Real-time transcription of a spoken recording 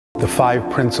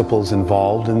5 principles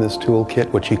involved in this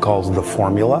toolkit, which he calls the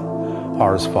formula,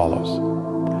 are as follows.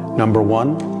 Number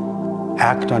 1,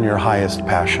 act on your highest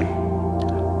passion.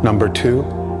 Number 2,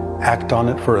 act on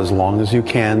it for as long as you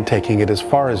can, taking it as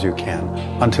far as you can,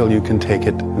 until you can take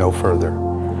it no further.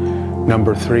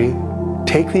 Number 3,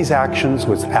 take these actions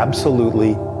with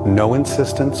absolutely no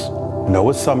insistence, no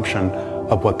assumption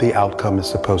of what the outcome is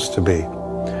supposed to be.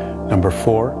 Number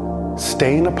 4,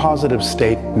 stay in a positive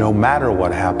state no matter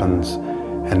what happens.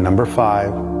 And number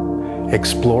 5,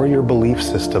 explore your belief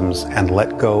systems and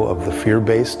let go of the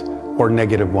fear-based or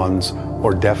negative ones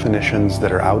or definitions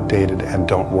that are outdated and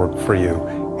don't work for you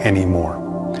anymore.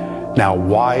 Now,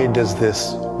 why does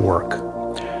this work?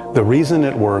 The reason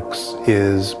it works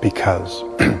is because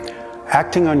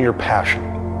acting on your passion.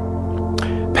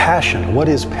 Passion, what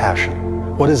is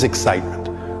passion? What is excitement?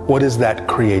 What is that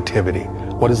creativity?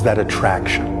 What is that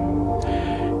attraction?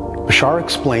 Bashar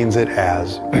explains it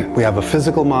as we have a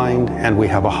physical mind and we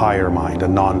have a higher mind, a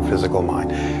non-physical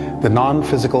mind. The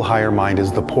non-physical higher mind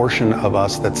is the portion of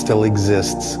us that still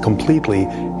exists completely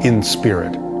in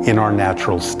spirit, in our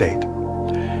natural state.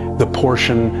 The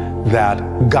portion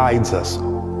that guides us,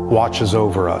 watches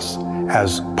over us,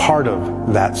 as part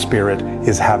of that spirit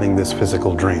is having this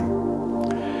physical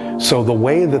dream. So the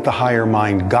way that the higher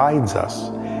mind guides us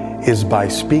is by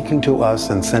speaking to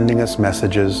us and sending us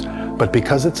messages, but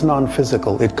because it's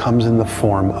non-physical, it comes in the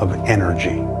form of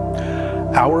energy.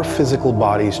 Our physical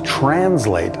bodies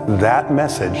translate that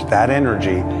message, that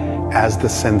energy, as the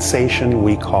sensation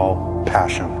we call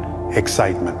passion,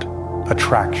 excitement,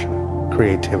 attraction,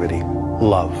 creativity,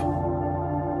 love.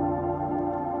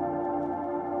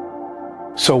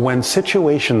 So when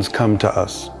situations come to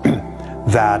us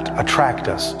that attract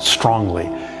us strongly,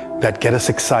 that get us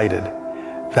excited,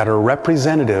 that are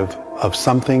representative of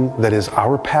something that is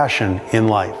our passion in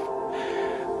life,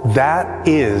 that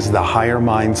is the higher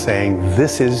mind saying,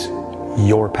 this is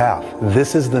your path.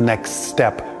 This is the next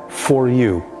step for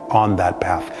you on that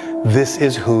path. This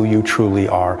is who you truly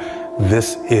are.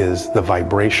 This is the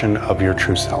vibration of your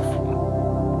true self.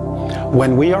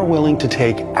 When we are willing to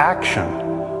take action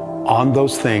on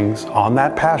those things, on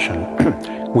that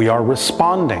passion, we are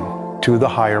responding to the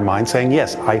higher mind saying,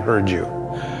 yes, I heard you.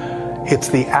 It's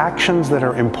the actions that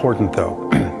are important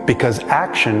though, because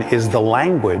action is the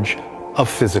language of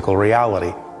physical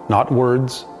reality, not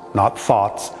words, not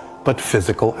thoughts, but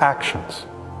physical actions.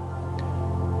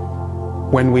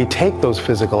 When we take those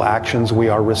physical actions, we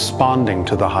are responding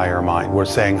to the higher mind. We're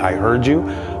saying, I heard you.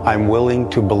 I'm willing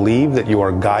to believe that you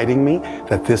are guiding me,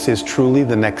 that this is truly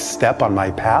the next step on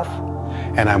my path,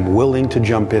 and I'm willing to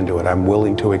jump into it. I'm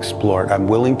willing to explore it. I'm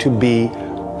willing to be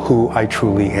who I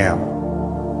truly am.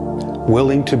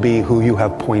 Willing to be who you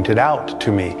have pointed out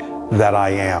to me that I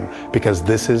am, because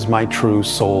this is my true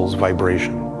soul's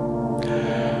vibration.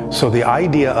 So the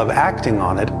idea of acting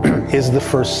on it is the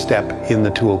first step in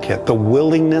the toolkit. The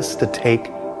willingness to take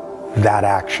that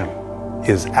action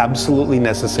is absolutely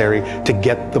necessary to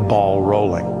get the ball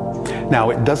rolling. Now,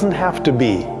 it doesn't have to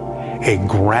be a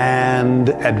grand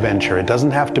adventure. It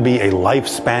doesn't have to be a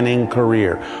life-spanning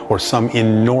career or some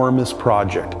enormous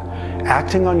project.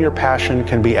 Acting on your passion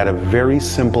can be at a very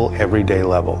simple, everyday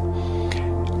level.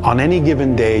 On any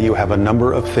given day, you have a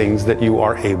number of things that you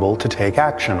are able to take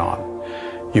action on.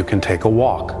 You can take a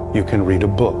walk, you can read a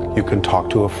book, you can talk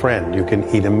to a friend, you can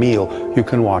eat a meal, you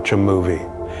can watch a movie.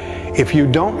 If you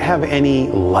don't have any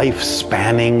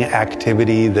life-spanning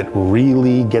activity that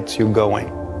really gets you going,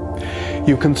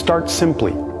 you can start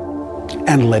simply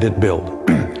and let it build.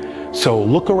 So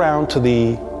look around to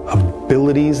the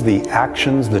abilities, the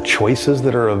actions, the choices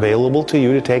that are available to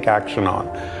you to take action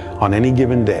on any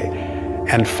given day.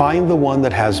 And find the one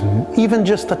that has even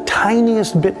just the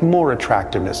tiniest bit more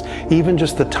attractiveness, even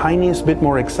just the tiniest bit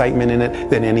more excitement in it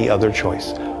than any other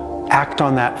choice. Act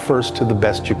on that first to the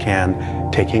best you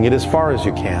can, taking it as far as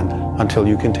you can until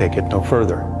you can take it no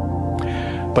further.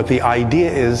 But the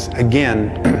idea is,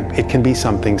 again, it can be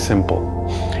something simple.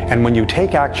 And when you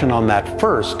take action on that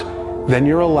first, then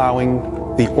you're allowing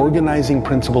the organizing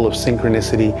principle of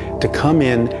synchronicity to come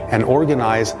in and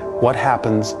organize what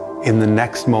happens in the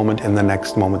next moment, in the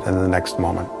next moment, and the next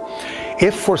moment.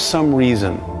 If for some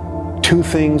reason 2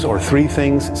 things or 3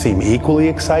 things seem equally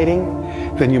exciting,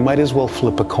 then you might as well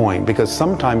flip a coin, because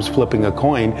sometimes flipping a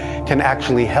coin can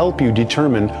actually help you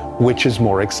determine which is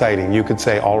more exciting. You could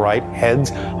say, all right,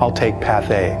 heads, I'll take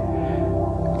path A.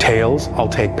 Tails, I'll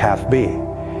take path B.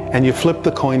 And you flip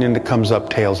the coin and it comes up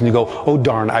tails, and you go, oh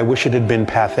darn, I wish it had been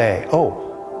path A.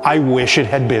 Oh, I wish it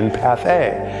had been path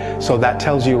A. So that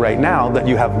tells you right now that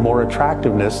you have more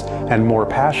attractiveness and more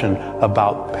passion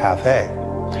about path A.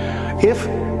 If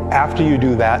after you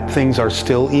do that, things are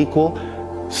still equal,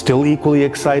 still equally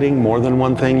exciting, more than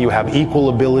one thing, you have equal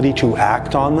ability to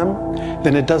act on them,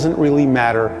 then it doesn't really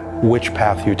matter which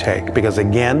path you take. Because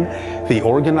again, the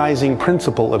organizing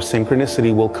principle of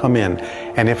synchronicity will come in.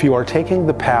 And if you are taking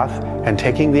the path and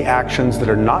taking the actions that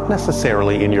are not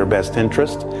necessarily in your best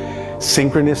interest,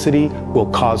 synchronicity will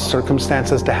cause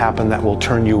circumstances to happen that will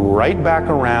turn you right back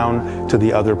around to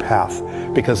the other path.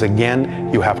 Because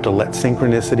again, you have to let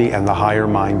synchronicity and the higher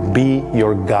mind be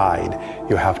your guide.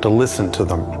 You have to listen to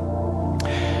them.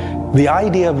 The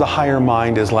idea of the higher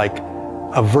mind is like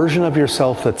a version of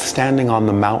yourself that's standing on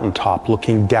the mountaintop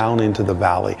looking down into the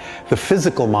valley. The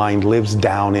physical mind lives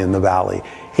down in the valley.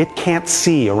 It can't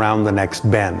see around the next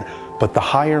bend, but the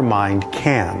higher mind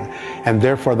can. And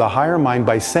therefore the higher mind,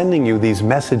 by sending you these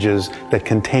messages that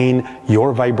contain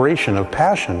your vibration of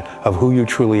passion, of who you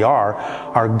truly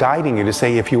are guiding you to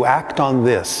say, if you act on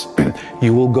this,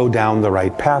 you will go down the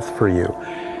right path for you.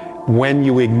 When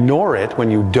you ignore it,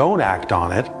 when you don't act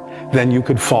on it, then you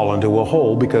could fall into a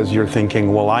hole because you're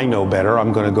thinking, well, I know better,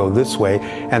 I'm going to go this way,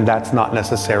 and that's not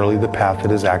necessarily the path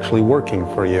that is actually working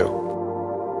for you.